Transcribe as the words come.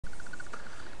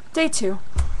Day 2.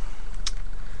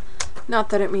 Not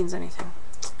that it means anything.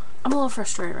 I'm a little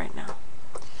frustrated right now.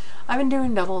 I've been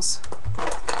doing doubles.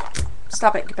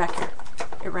 Stop it, get back here.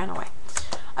 It ran away.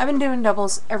 I've been doing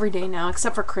doubles every day now,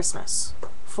 except for Christmas.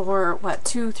 For, what,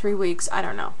 2-3 weeks? I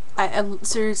don't know.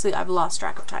 Seriously, I've lost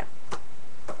track of time.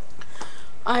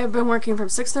 I've been working from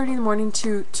 6:30 in the morning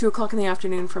to 2 o'clock in the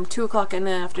afternoon, from 2 o'clock in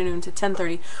the afternoon to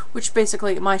 10:30, which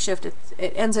basically, my shift,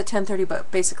 it ends at 10:30,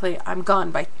 but basically I'm gone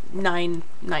by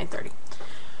 9:30.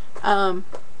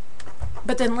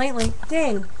 But then lately,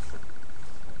 dang,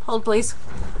 hold please.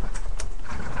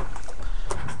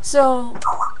 So,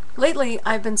 lately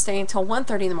I've been staying till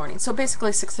 1:30 in the morning, so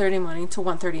basically 6:30 in the morning to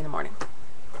 1:30 in the morning.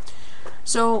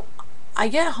 So, I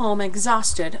get home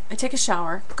exhausted, I take a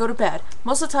shower, go to bed.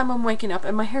 Most of the time I'm waking up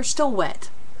and my hair's still wet,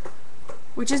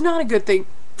 which is not a good thing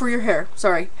for your hair.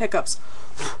 Sorry, hiccups.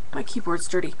 My keyboard's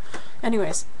dirty.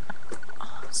 Anyways,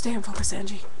 stay in focus,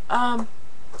 Angie.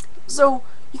 So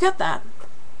you got that.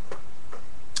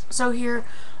 So here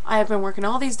I have been working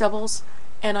all these doubles,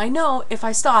 and I know if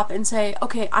I stop and say,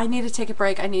 okay, I need to take a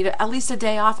break, I need at least a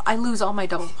day off, I lose all my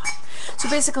double time. So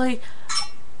basically,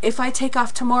 if I take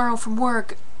off tomorrow from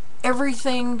work,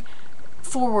 everything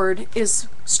forward is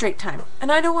straight time.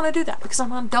 And I don't want to do that because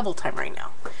I'm on double time right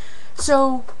now.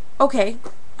 So, okay,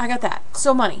 I got that.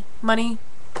 So money. Money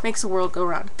makes the world go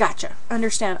round. Gotcha.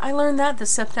 Understand. I learned that this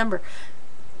September.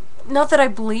 Not that I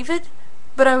believe it,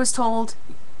 but I was told,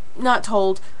 not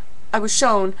told, I was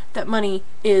shown that money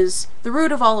is the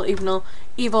root of all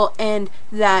evil, and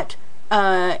that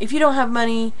if you don't have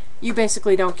money, you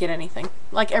basically don't get anything.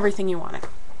 Like everything you wanted.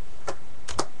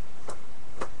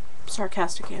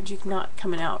 Sarcastic Angie, not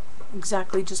coming out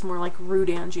exactly, just more like rude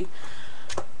Angie.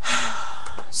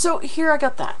 So here I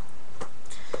got that.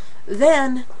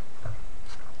 Then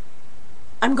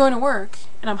I'm going to work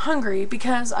and I'm hungry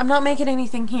because I'm not making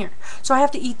anything here. So I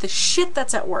have to eat the shit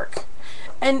that's at work.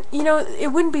 And you know,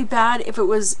 it wouldn't be bad if it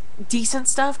was decent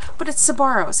stuff, but it's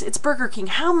Sbarro's, it's Burger King.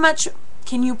 How much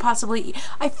can you possibly eat?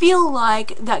 I feel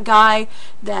like that guy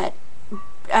that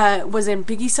was in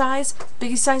Biggie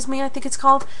Size Me, I think it's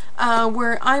called,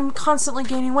 where I'm constantly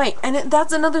gaining weight. And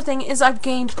that's another thing, is I've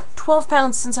gained 12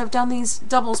 pounds since I've done these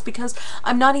doubles because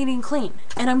I'm not eating clean.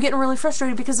 And I'm getting really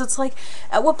frustrated because it's like,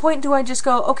 at what point do I just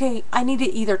go, okay, I need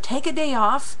to either take a day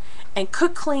off and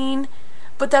cook clean,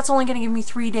 but that's only going to give me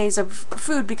 3 days of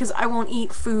food because I won't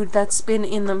eat food that's been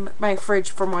in my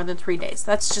fridge for more than 3 days.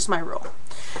 That's just my rule.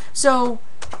 So,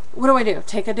 what do?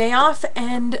 Take a day off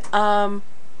and,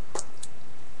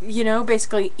 you know,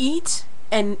 basically eat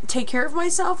and take care of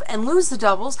myself and lose the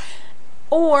doubles?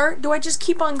 Or do I just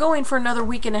keep on going for another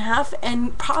week and a half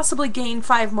and possibly gain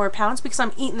 5 more pounds because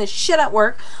I'm eating this shit at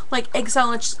work, like egg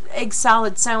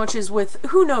salad sandwiches with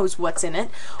who knows what's in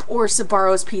it, or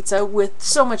Sbarro's pizza with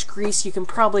so much grease you can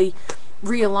probably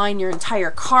realign your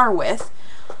entire car with?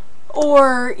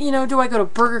 Or, you know, do I go to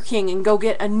Burger King and go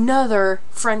get another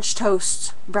French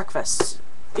toast breakfast,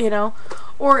 you know?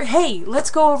 Or, hey, let's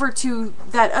go over to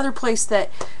that other place that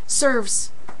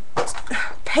serves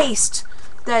paste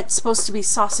that's supposed to be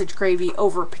sausage gravy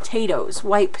over potatoes,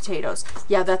 white potatoes.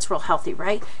 Yeah, that's real healthy,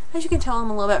 right? As you can tell,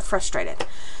 I'm a little bit frustrated.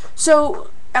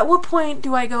 So, at what point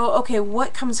do I go, okay,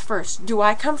 what comes first? Do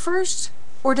I come first?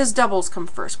 Or does doubles come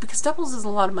first? Because doubles is a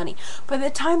lot of money. By the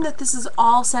time that this is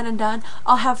all said and done,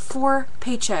 I'll have 4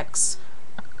 paychecks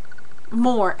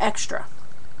more extra.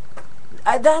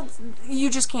 You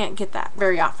just can't get that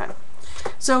very often.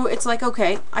 So it's like,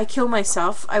 okay, I kill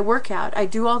myself, I work out, I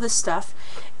do all this stuff,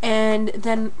 and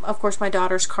then of course my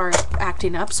daughter's car is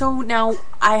acting up. So now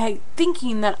I'm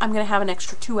thinking that I'm going to have an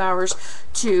extra 2 hours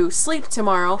to sleep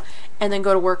tomorrow and then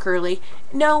go to work early.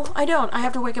 No, I don't. I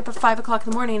have to wake up at 5 o'clock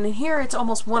in the morning, and here it's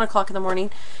almost 1 o'clock in the morning,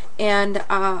 and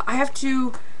I have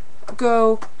to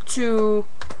go to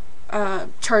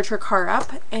charge her car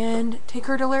up and take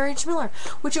her to Larry H. Miller,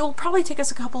 which it will probably take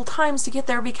us a couple times to get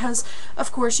there because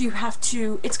of course you have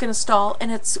to, it's going to stall,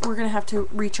 and we're going to have to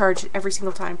recharge it every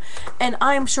single time, and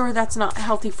I'm sure that's not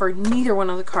healthy for neither one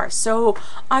of the cars. So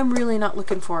I'm really not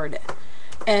looking forward to it.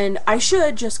 And I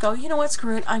should just go, you know what,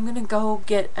 screw it, I'm gonna go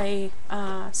get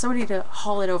somebody to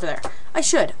haul it over there. I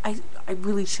should. I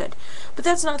really should. But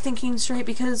that's not thinking straight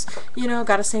because, you know,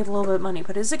 gotta save a little bit of money.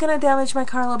 But is it gonna damage my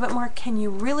car a little bit more? Can you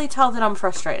really tell that I'm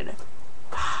frustrated?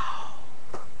 Wow.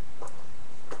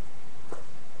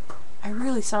 I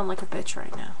really sound like a bitch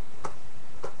right now.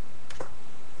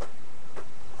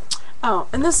 Oh,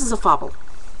 and this is a fobble.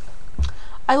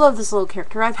 I love this little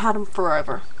character. I've had him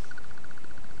forever.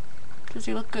 Does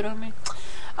he look good on me?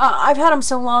 I've had him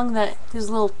so long that his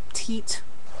little teat,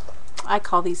 I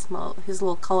call these his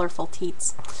little colorful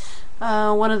teats.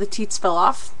 One of the teats fell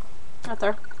off, Right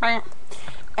there.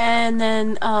 And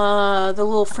then the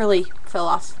little frilly fell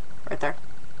off right there.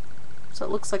 So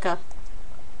it looks like a,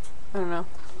 I don't know.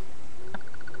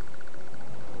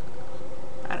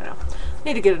 I don't know.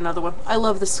 Need to get another one. I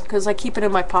love this because I keep it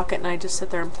in my pocket and I just sit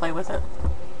there and play with it.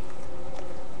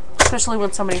 Especially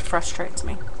when somebody frustrates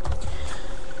me.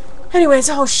 Anyways,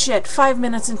 oh shit, 5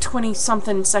 minutes and 20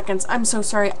 something seconds. I'm so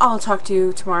sorry. I'll talk to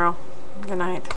you tomorrow. Good night.